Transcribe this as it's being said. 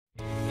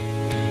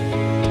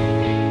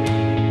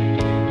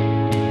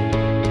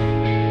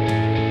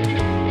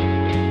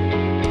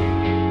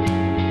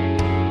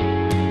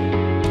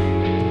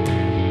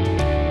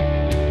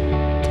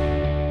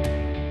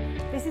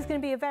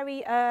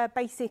a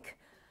basic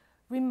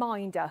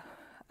reminder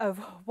of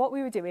what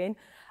we were doing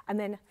and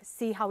then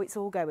see how it's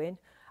all going,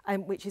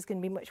 which is going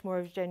to be much more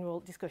of a general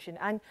discussion.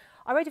 And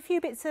I read a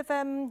few bits of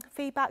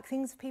feedback,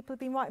 things people have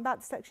been writing about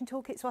the selection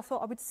toolkit, so I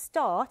thought I would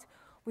start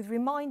with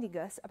reminding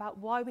us about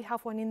why we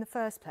have one in the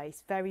first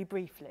place, very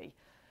briefly.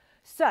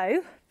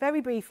 So,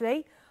 very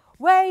briefly,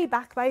 way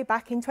back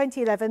in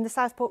 2011, the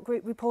Southport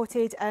Group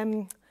reported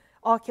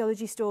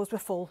archaeology stores were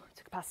full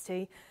to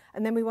capacity.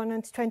 And then we went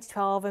on to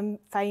 2012 and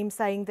Fame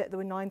saying that there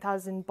were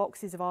 9,000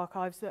 boxes of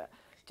archives that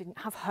didn't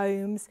have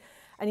homes.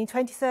 And in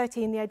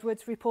 2013, the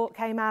Edwards report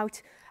came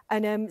out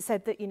and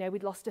said that, you know,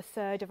 we'd lost a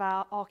third of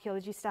our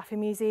archaeology staff in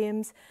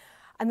museums.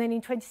 And then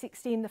in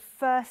 2016, the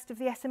first of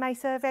the SMA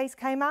surveys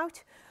came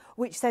out,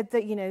 which said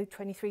that, you know,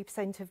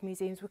 23% of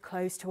museums were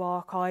closed to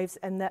archives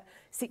and that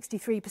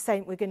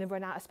 63% were going to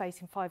run out of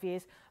space in 5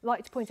 years. I'd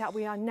like to point out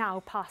we are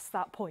now past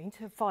that point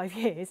of 5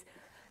 years.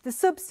 The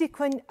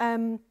subsequent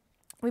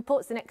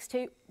reports, the next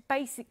two,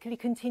 basically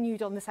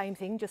continued on the same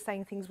thing, just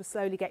saying things were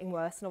slowly getting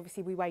worse, and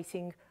obviously we're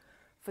waiting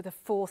for the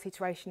fourth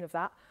iteration of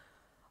that.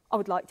 I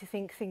would like to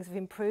think things have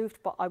improved,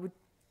 but I would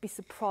be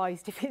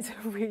surprised if it's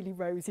a really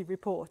rosy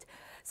report.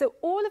 So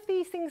all of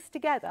these things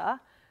together,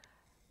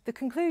 the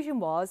conclusion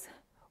was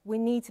we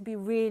need to be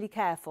really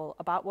careful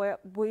about what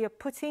we are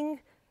putting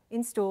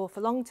in store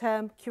for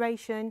long-term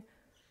curation,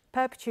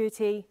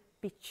 perpetuity,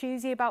 be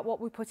choosy about what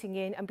we're putting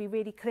in and be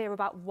really clear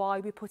about why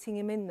we're putting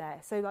them in there.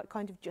 So like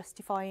kind of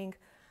justifying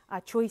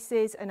our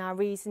choices and our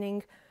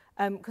reasoning,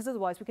 because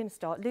otherwise we're going to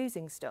start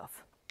losing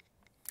stuff.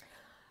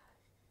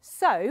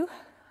 So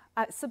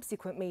at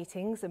subsequent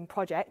meetings and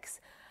projects,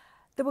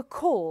 there were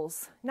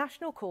calls,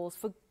 national calls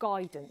for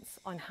guidance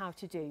on how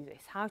to do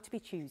this, how to be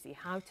choosy,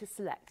 how to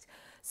select.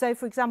 So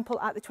for example,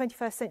 at the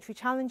 21st Century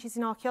Challenges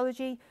in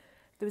Archaeology,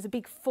 there was a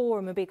big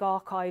forum, a big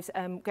archives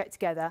get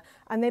together,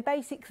 and they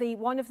basically,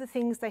 one of the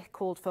things they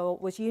called for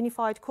was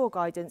unified core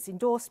guidance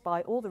endorsed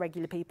by all the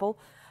regular people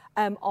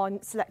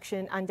on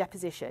selection and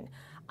deposition.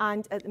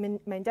 And at the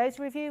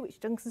Mendoza review, which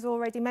Duncan's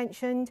already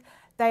mentioned,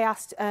 they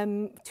asked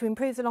to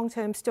improve the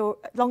long-term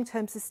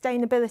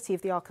sustainability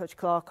of the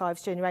archaeological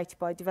archives generated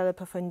by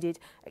developer-funded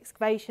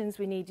excavations.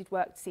 We needed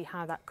work to see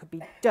how that could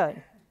be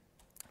done.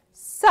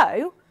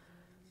 So,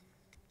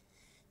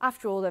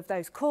 after all of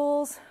those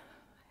calls,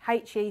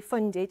 HE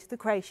funded the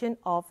creation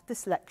of the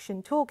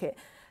Selection Toolkit.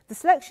 The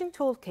Selection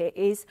Toolkit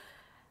is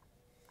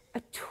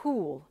a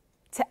tool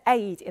to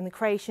aid in the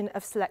creation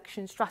of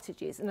selection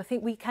strategies. And I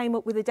think we came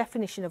up with a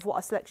definition of what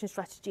a selection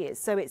strategy is.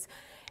 So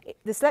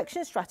the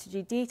selection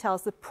strategy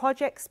details the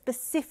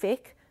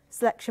project-specific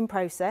selection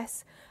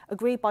process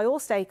agreed by all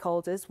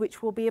stakeholders,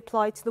 which will be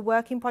applied to the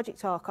working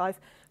project archive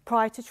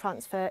prior to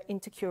transfer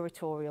into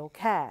curatorial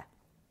care.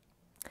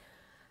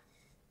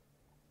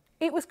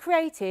 It was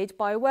created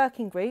by a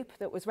working group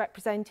that was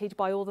represented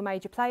by all the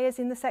major players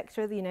in the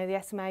sector, you know, the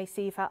SMA,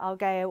 CIfA,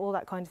 AAG, all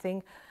that kind of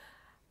thing.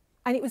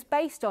 And it was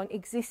based on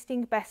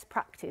existing best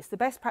practice, the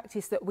best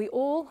practice that we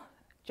all,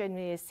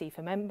 generally as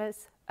CIfA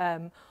members,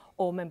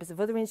 or members of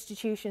other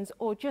institutions,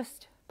 or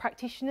just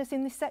practitioners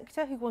in this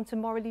sector who want to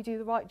morally do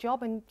the right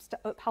job and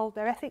uphold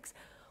their ethics,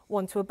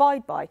 want to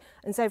abide by.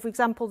 And so, for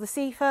example, the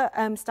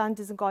CIfA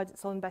Standards and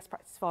Guidance on Best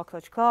Practice of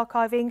Archaeological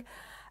Archiving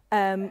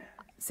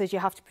says you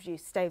have to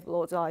produce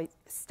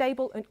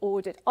stable and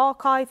ordered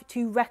archive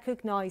to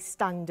recognise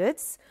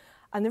standards.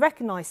 And the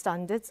recognised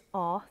standards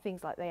are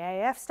things like the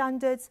AAF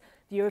standards,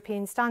 the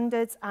European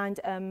standards, and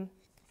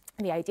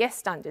the ADS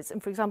standards.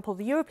 And for example,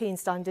 the European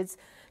standards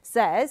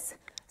says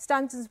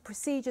standards and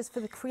procedures for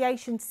the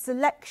creation,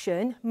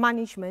 selection,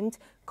 management,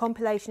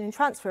 compilation and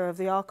transfer of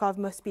the archive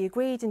must be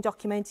agreed and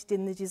documented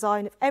in the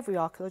design of every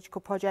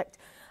archaeological project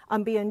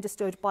and be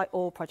understood by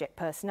all project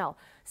personnel.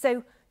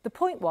 So the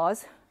point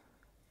was,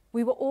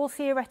 we were all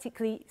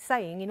theoretically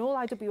saying in all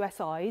our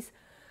WSIs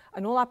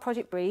and all our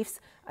project briefs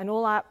and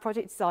all our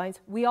project designs,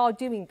 we are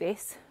doing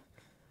this,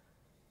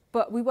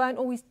 but we weren't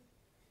always,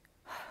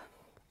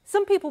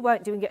 some people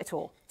weren't doing it at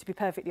all, to be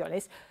perfectly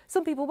honest.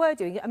 Some people were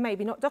doing it and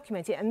maybe not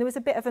document it, and there was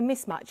a bit of a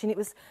mismatch, and it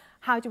was,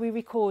 how do we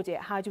record it?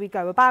 How do we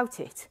go about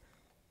it?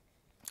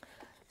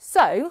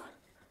 So,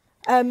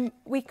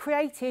 we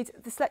created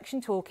the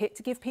Selection Toolkit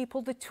to give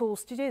people the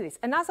tools to do this.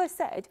 And as I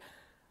said,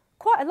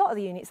 quite a lot of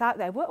the units out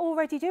there were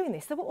already doing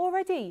this. They were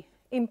already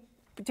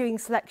doing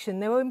selection.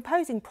 They were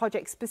imposing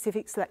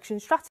project-specific selection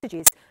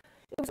strategies.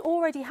 It was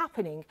already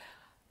happening.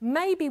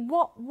 Maybe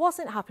what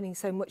wasn't happening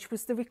so much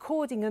was the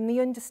recording and the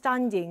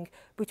understanding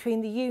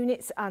between the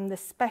units and the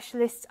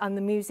specialists and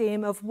the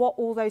museum of what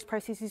all those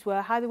processes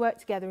were, how they worked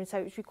together, and so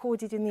it was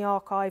recorded in the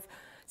archive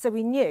so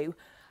we knew.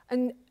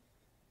 And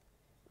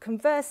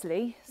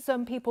conversely,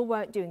 some people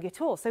weren't doing it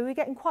at all. So we were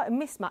getting quite a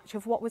mismatch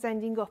of what was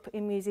ending up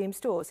in museum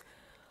stores.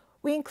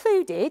 We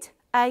included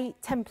a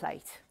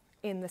template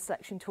in the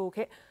Selection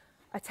Toolkit.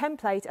 A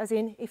template as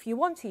in, if you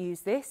want to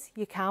use this,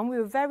 you can. We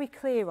were very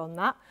clear on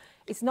that.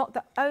 It's not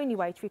the only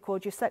way to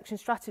record your selection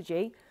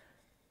strategy.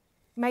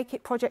 Make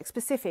it project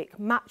specific,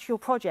 match your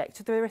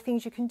project. There are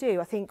things you can do.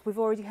 I think we've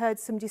already heard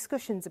some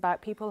discussions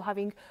about people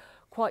having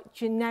quite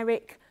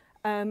generic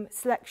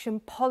selection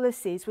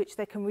policies which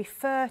they can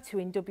refer to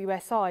in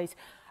WSIs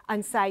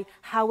and say,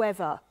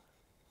 however,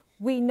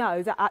 we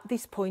know that at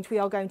this point we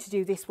are going to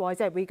do this, Y,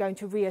 Z. We're going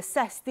to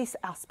reassess this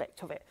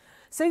aspect of it.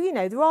 So, you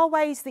know, there are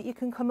ways that you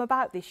can come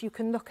about this. You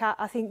can look at,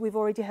 I think we've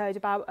already heard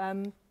about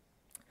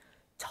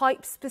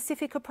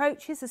type-specific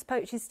approaches as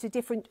approaches to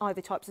different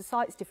either types of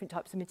sites, different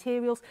types of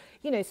materials.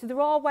 You know, so there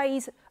are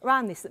ways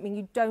around this that mean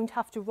you don't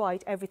have to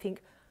write everything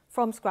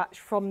from scratch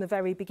from the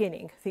very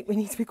beginning. I think we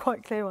need to be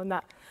quite clear on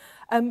that.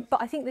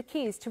 But I think the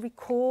key is to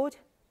record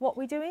what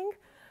we're doing,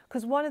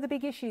 because one of the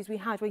big issues we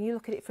had when you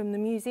look at it from the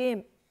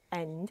museum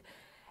end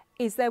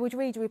is they would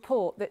read a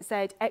report that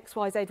said X,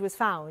 Y, Z was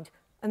found,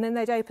 and then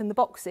they'd open the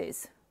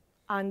boxes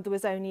and there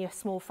was only a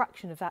small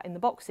fraction of that in the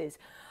boxes.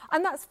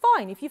 And that's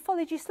fine if you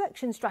followed your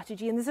selection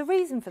strategy and there's a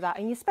reason for that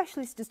and your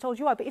specialist has told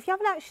you why. But if you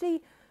haven't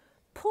actually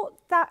put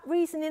that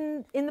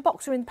reason in the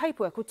box or in the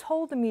paperwork or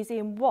told the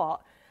museum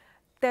what,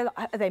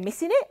 are they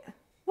missing it?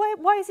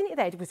 Why isn't it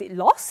there? Was it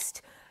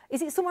lost?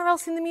 Is it somewhere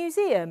else in the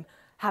museum?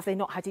 Have they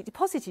not had it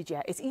deposited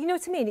yet? You know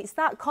what I mean? It's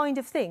that kind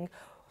of thing.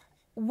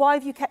 Why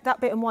have you kept that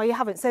bit and why you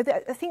haven't? So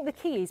I think the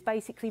key is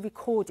basically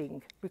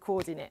recording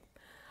it.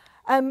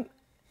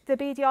 The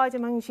beady-eyed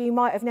amongst you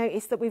might have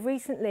noticed that we've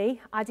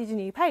recently added a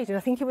new page, and I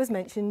think it was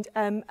mentioned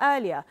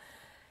earlier.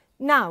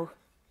 Now,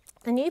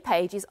 the new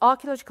page is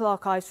Archaeological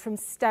Archives from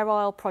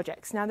Sterile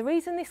Projects. Now, the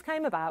reason this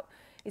came about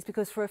is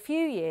because for a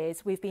few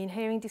years we've been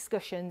hearing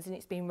discussions, and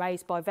it's been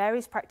raised by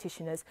various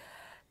practitioners,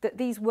 that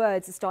these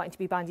words are starting to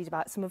be bandied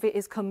about. Some of it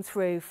has come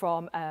through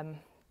from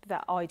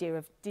that idea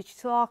of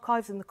digital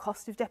archives and the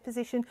cost of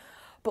deposition,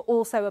 but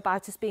also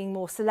about us being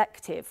more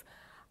selective.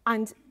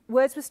 And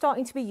words were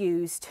starting to be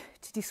used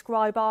to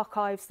describe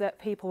archives that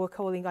people were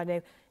calling, I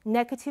know,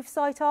 negative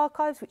site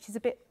archives, which is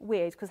a bit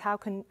weird because how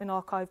can an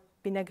archive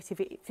be negative?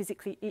 It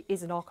physically it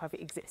is an archive,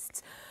 it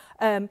exists.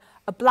 A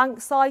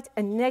blank site,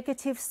 a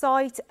negative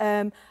site,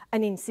 an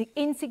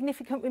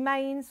insignificant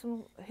remains,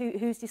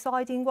 who's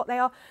deciding what they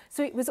are.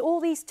 So it was all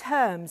these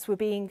terms were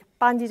being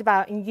bandied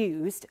about and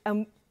used,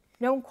 and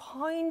no one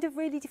kind of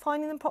really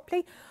defining them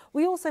properly.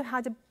 We also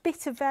had a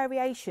bit of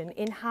variation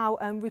in how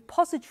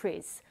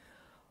repositories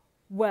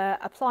were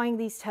applying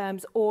these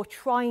terms or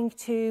trying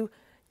to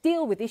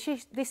deal with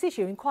this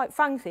issue. And quite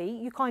frankly,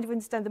 you kind of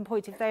understand the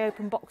point. If they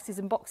open boxes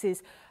and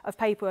boxes of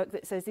paperwork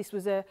that says this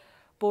was a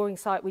boring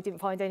site, we didn't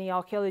find any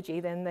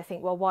archaeology, then they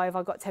think, well, why have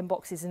I got 10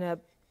 boxes in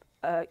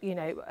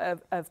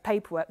of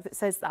paperwork that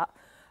says that?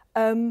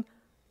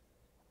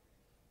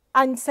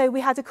 And so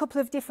we had a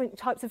couple of different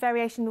types of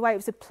variation in the way it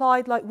was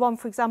applied. Like one,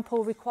 for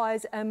example,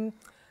 requires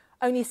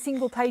only a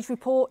single page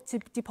report to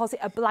deposit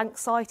a blank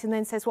site and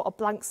then says what a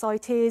blank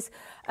site is,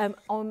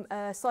 on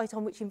a site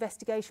on which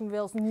investigation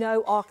reveals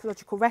no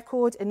archaeological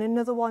record. And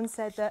another one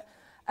said that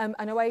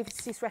an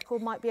oasis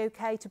record might be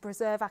okay to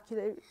preserve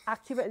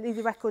accurately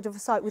the record of a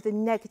site with a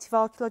negative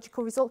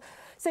archaeological result.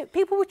 So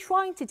people were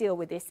trying to deal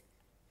with this,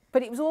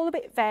 but it was all a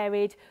bit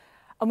varied,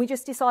 and we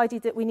just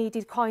decided that we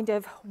needed kind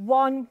of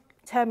one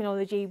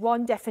terminology,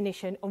 one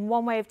definition, and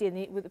one way of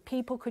dealing with it that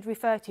people could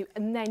refer to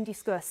and then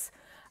discuss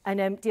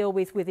and deal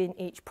with within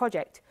each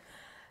project.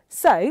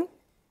 So,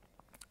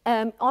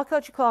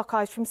 archaeological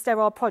archives from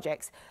sterile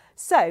projects.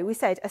 So we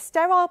said a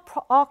sterile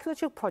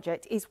archaeological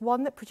project is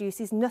one that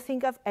produces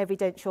nothing of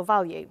evidential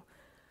value.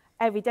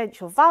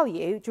 Evidential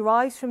value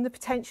derives from the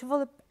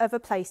potential of a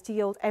place to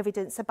yield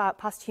evidence about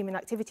past human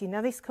activity.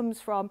 Now this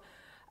comes from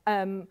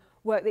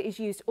work that is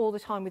used all the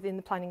time within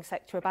the planning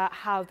sector about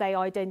how they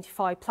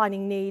identify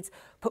planning needs,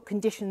 put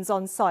conditions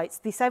on sites.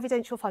 This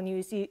evidential value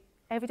is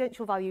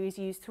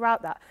used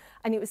throughout that,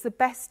 and it was the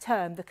best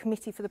term the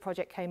committee for the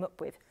project came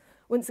up with.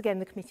 Once again,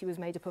 the committee was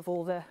made up of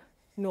all the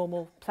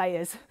normal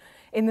players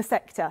in the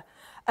sector.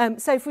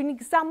 So for an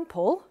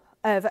example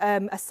of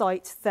a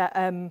site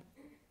that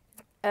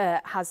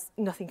has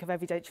nothing of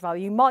evidential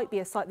value, might be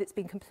a site that's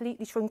been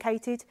completely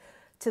truncated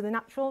to the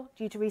natural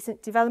due to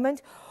recent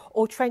development,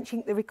 or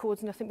trenching that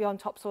records nothing beyond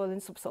topsoil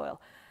and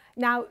subsoil.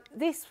 Now,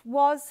 this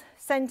was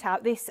sent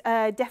out, this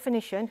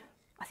definition,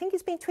 I think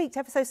it's been tweaked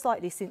ever so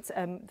slightly since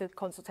the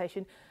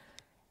consultation.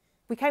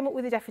 We came up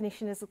with a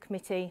definition as a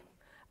committee,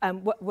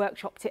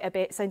 workshopped it a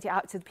bit, sent it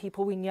out to the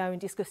people we know and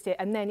discussed it,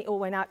 and then it all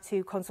went out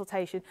to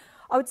consultation.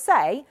 I would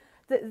say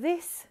that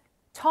this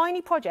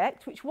tiny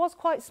project, which was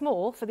quite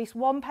small for this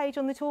one page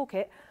on the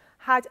toolkit,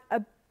 had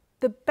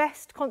the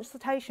best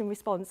consultation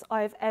response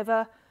I have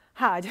ever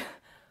had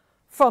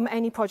from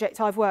any project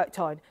I've worked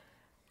on.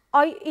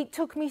 It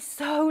took me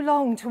so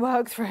long to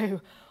work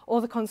through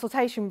all the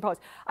consultation reports,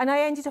 and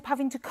I ended up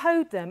having to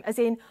code them, as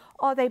in,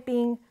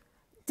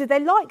 do they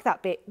like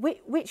that bit?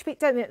 Which bit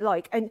don't they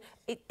like? And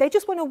they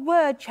just want a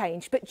word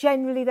change, but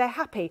generally they're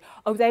happy.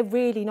 Oh, they're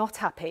really not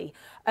happy.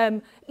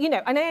 You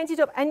know, and I ended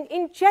up, and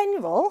in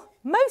general,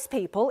 most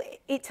people,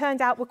 it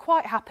turned out, were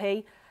quite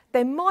happy.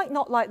 They might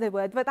not like their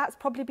word, but that's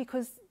probably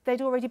because they'd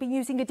already been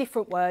using a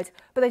different word,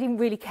 but they didn't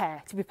really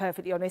care, to be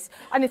perfectly honest.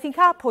 And I think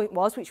our point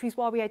was, which was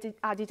why we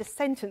added a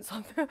sentence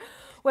on the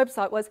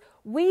website, was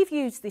we've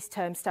used this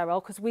term sterile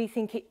because we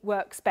think it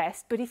works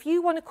best, but if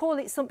you want to call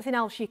it something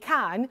else, you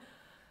can.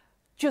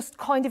 just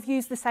kind of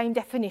use the same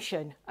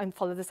definition and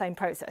follow the same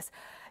process.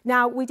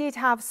 Now, we did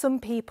have some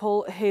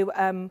people who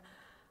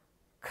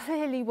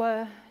clearly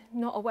were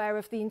not aware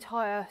of the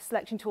entire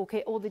selection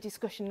toolkit or the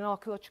discussion in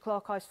archaeological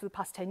archives for the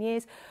past 10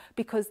 years,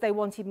 because they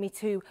wanted me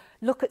to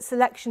look at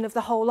selection of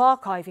the whole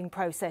archiving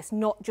process,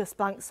 not just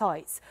blank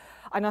sites.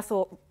 And I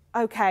thought,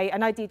 okay,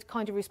 and I did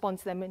kind of respond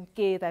to them and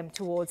gear them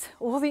towards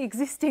all the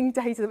existing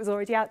data that was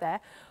already out there.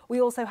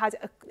 We also had,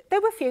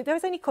 there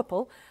was only a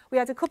couple. We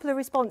had a couple of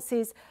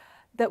responses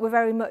that were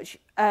very much,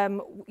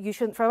 you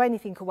shouldn't throw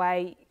anything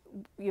away,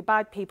 you're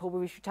bad people,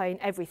 we should retain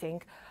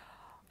everything.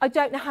 I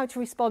don't know how to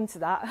respond to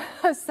that,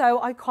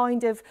 so I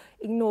kind of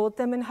ignored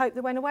them and hoped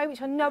they went away,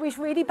 which I know is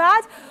really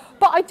bad,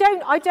 but I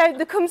don't,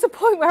 there comes a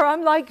point where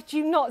I'm like, do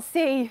you not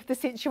see the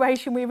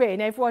situation we're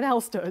in? Everyone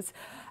else does.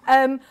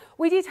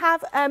 We did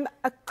have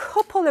a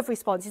couple of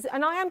responses,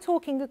 and I am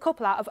talking a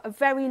couple out of a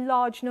very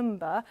large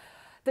number,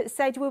 that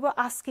said we were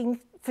asking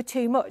for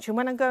too much. And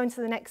when I go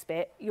into the next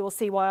bit, you'll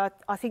see why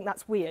I think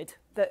that's weird,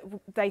 that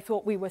they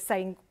thought we were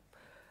saying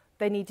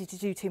they needed to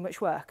do too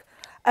much work.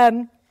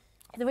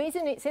 The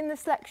reason it's in the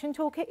selection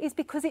toolkit is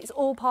because it's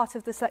all part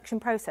of the selection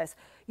process.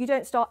 You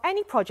don't start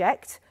any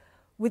project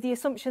with the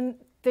assumption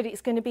that it's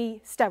going to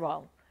be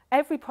sterile.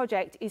 Every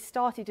project is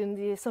started in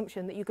the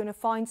assumption that you're going to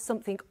find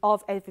something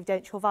of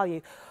evidential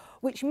value,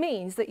 which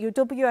means that your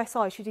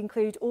WSI should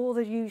include all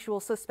the usual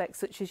suspects,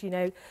 such as, you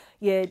know,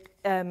 your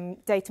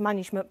data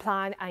management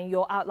plan and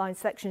your outline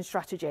selection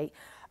strategy.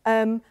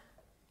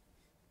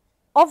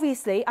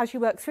 Obviously, as you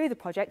work through the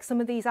project,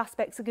 some of these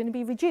aspects are going to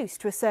be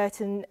reduced to a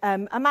certain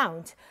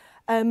amount.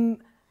 Oh,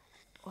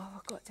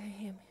 I've got to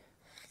hear me.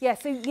 Yeah,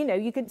 so, you know,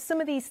 you can,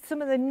 some of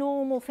the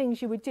normal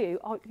things you would do,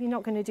 you're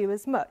not going to do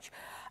as much.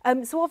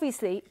 So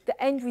obviously,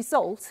 the end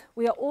result,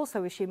 we are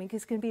also assuming,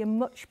 is going to be a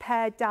much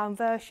pared down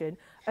version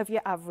of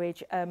your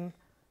average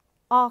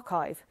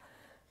archive.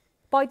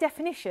 By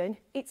definition,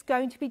 it's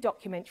going to be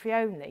documentary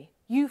only.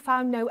 You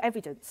found no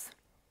evidence.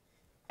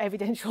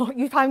 Evidential,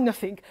 you found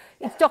nothing.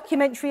 It's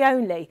documentary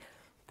only.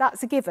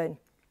 That's a given.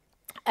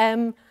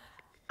 And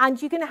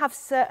you're going to have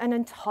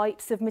certain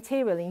types of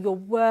material in your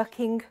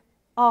working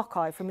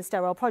archive from a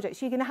sterile project.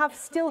 So you're going to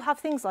still have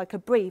things like a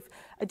brief,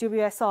 a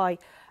WSI,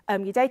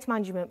 your data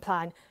management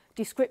plan,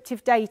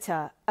 descriptive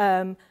data,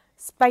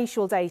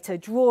 spatial data,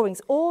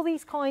 drawings, all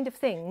these kind of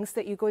things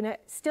that you're going to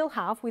still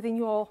have within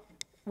your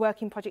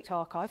working project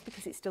archive,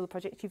 because it's still a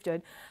project you've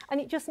done, and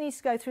it just needs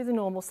to go through the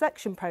normal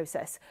selection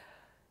process.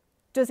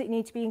 Does it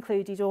need to be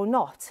included or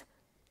not?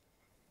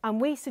 And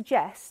we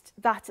suggest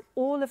that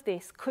all of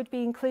this could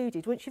be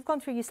included, once you've gone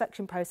through your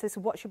selection process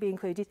of what should be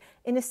included,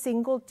 in a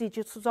single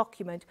digital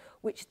document,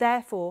 which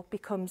therefore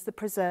becomes the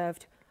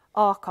preserved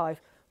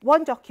archive.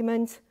 One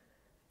document,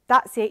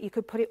 that's it. You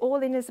could put it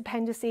all in as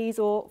appendices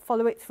or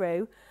follow it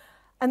through.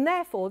 And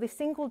therefore, this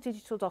single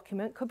digital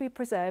document could be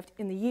preserved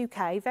in the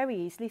UK very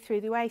easily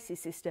through the OASIS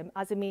system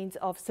as a means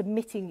of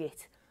submitting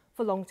it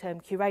for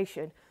long-term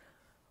curation,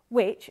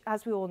 which,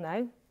 as we all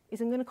know,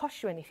 isn't going to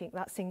cost you anything,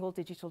 that single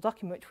digital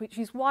document, which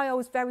is why I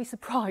was very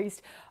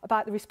surprised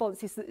about the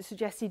responses that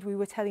suggested we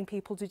were telling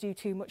people to do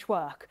too much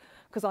work.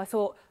 Because I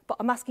thought, but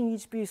I'm asking you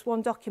to produce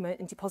one document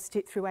and deposit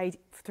it through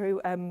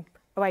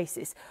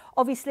OASIS.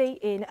 Obviously,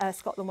 in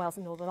Scotland, Wales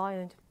and Northern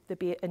Ireland, there'd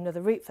be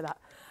another route for that.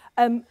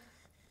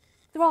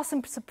 There are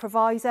some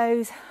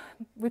provisos.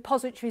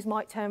 Repositories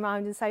might turn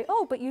around and say,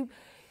 oh, but you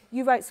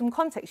wrote some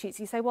context sheets.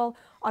 You say, well,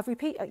 I've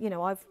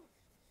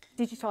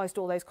digitised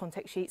all those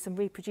context sheets and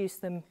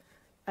reproduced them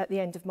at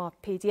the end of my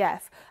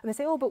PDF, and they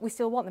say, oh, but we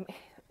still want them.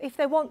 If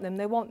they want them,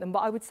 they want them. But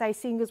I would say,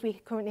 seeing as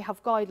we currently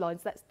have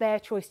guidelines, that's their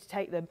choice to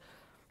take them,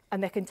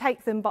 and they can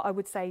take them, but I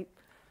would say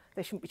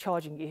they shouldn't be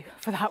charging you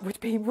for that, would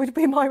be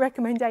my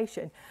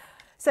recommendation.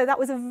 So that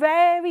was a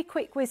very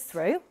quick whiz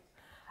through.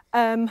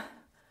 I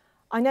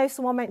know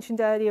someone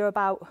mentioned earlier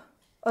about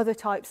other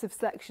types of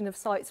selection of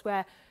sites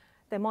where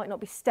they might not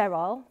be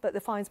sterile, but the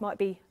finds might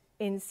be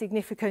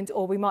insignificant,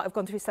 or we might have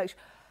gone through selection.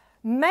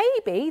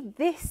 Maybe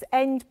this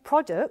end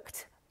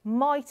product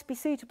might be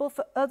suitable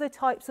for other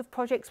types of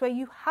projects where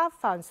you have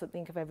found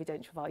something of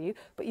evidential value,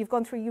 but you've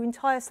gone through your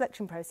entire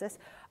selection process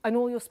and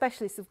all your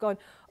specialists have gone,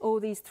 oh,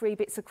 these 3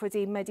 bits of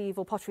cruddy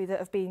medieval pottery that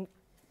have been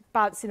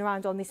bouncing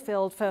around on this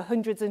field for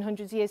hundreds and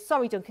hundreds of years.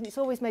 Sorry, Duncan, it's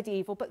always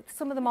medieval, but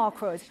some of them are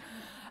crud.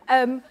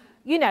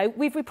 You know,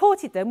 we've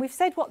reported them, we've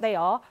said what they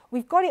are,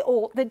 we've got it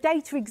all, the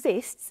data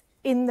exists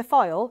in the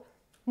file.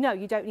 No,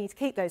 you don't need to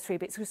keep those 3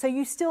 bits. So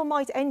you still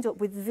might end up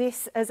with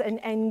this as an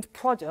end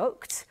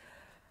product,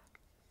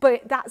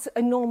 but that's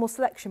a normal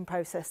selection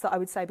process that I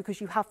would say,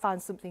 because you have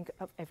found something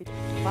of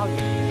evidential value.